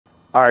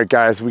All right,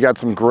 guys, we got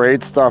some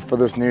great stuff for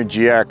this new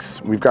GX.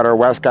 We've got our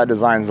Westcott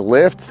Designs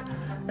lift,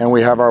 and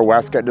we have our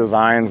Westcott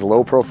Designs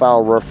low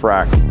profile roof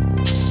rack.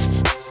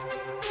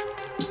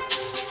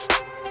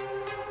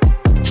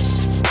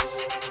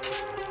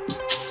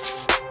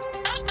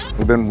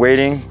 We've been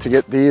waiting to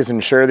get these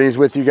and share these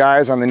with you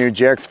guys on the new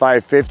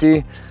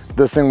GX550.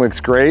 This thing looks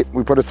great.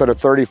 We put a set of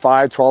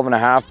 35,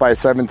 12.5 by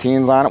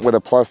 17s on it with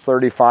a plus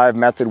 35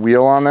 method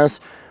wheel on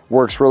this.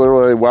 Works really,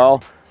 really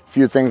well. A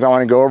few things I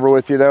want to go over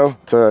with you though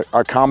to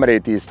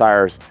accommodate these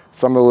tires.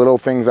 Some of the little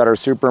things that are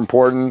super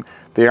important.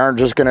 They aren't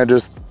just gonna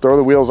just throw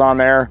the wheels on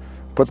there,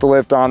 put the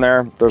lift on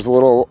there. There's a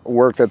little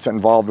work that's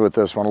involved with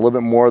this one, a little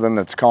bit more than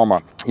the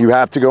Tacoma. You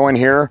have to go in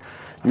here,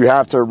 you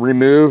have to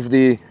remove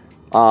the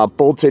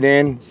bolted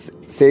in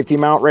safety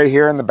mount right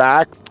here in the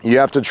back. You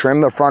have to trim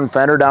the front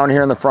fender down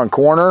here in the front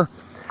corner.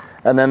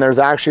 And then there's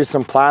actually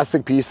some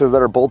plastic pieces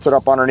that are bolted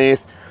up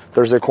underneath.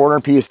 There's a corner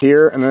piece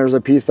here, and there's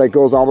a piece that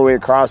goes all the way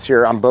across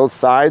here on both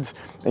sides,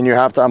 and you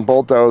have to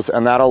unbolt those,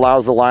 and that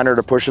allows the liner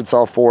to push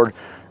itself forward.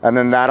 And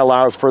then that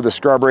allows for the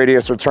scrub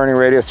radius or turning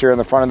radius here in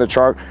the front of the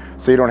truck,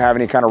 so you don't have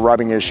any kind of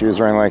rubbing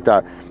issues or anything like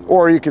that.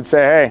 Or you could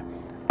say, hey,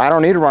 I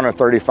don't need to run a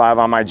 35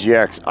 on my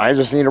GX. I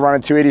just need to run a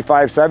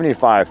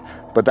 285/75,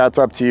 but that's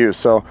up to you.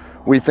 So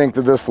we think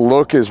that this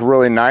look is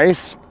really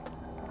nice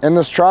in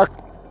this truck.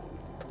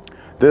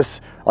 This,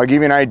 I'll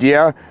give you an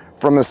idea.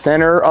 From the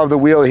center of the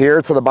wheel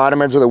here to the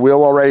bottom edge of the wheel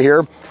well right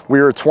here,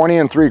 we were 20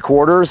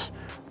 3/4.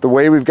 The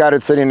way we've got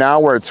it sitting now,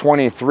 we're at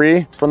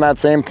 23 from that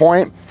same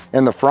point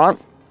in the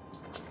front.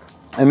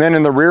 And then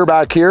in the rear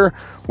back here,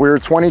 we were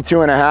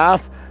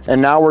 22.5,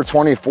 and now we're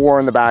 24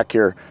 in the back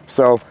here.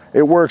 So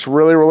it works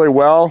really, really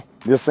well.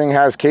 This thing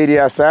has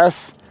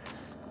KDSS.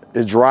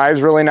 It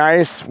drives really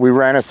nice. We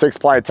ran a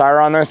 6-ply tire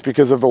on this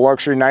because of the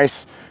luxury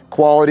nice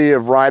quality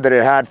of ride that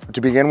it had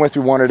to begin with.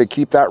 We wanted to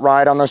keep that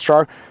ride on this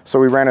truck, so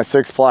we ran a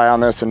 6-ply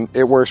on this, and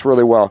it works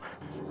really well.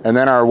 And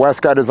then our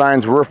Westcott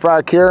Designs roof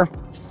rack here,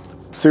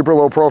 super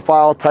low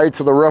profile, tight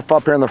to the roof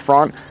up here in the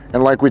front,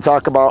 and like we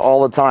talk about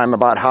all the time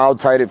about how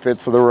tight it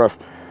fits to the roof.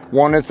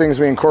 One of the things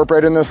we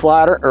incorporate in this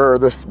ladder, or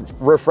this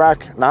roof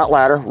rack, not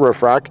ladder,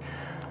 roof rack,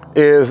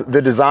 is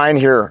the design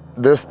here.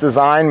 This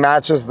design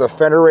matches the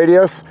fender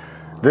radius.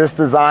 This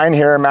design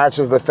here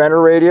matches the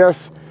fender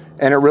radius,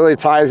 and it really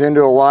ties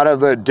into a lot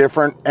of the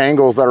different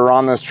angles that are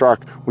on this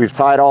truck. We've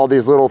tied all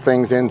these little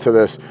things into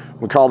this.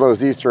 We call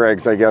those Easter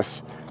eggs, I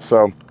guess.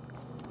 So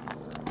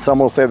some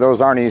will say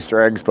those aren't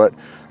Easter eggs, but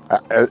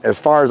as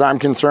far as I'm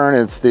concerned,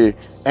 it's the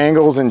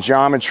angles and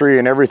geometry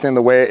and everything,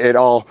 the way it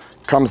all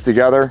comes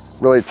together,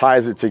 really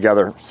ties it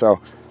together. So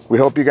we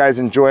hope you guys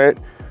enjoy it.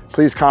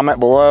 Please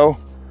comment below.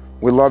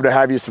 We'd love to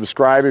have you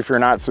subscribe if you're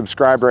not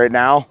subscribed right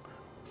now.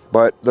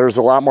 But there's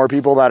a lot more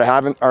people that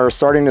are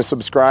starting to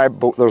subscribe,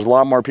 but there's a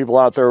lot more people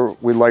out there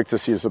we'd like to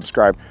see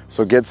subscribe.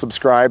 So get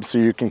subscribed so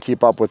you can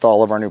keep up with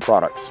all of our new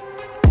products.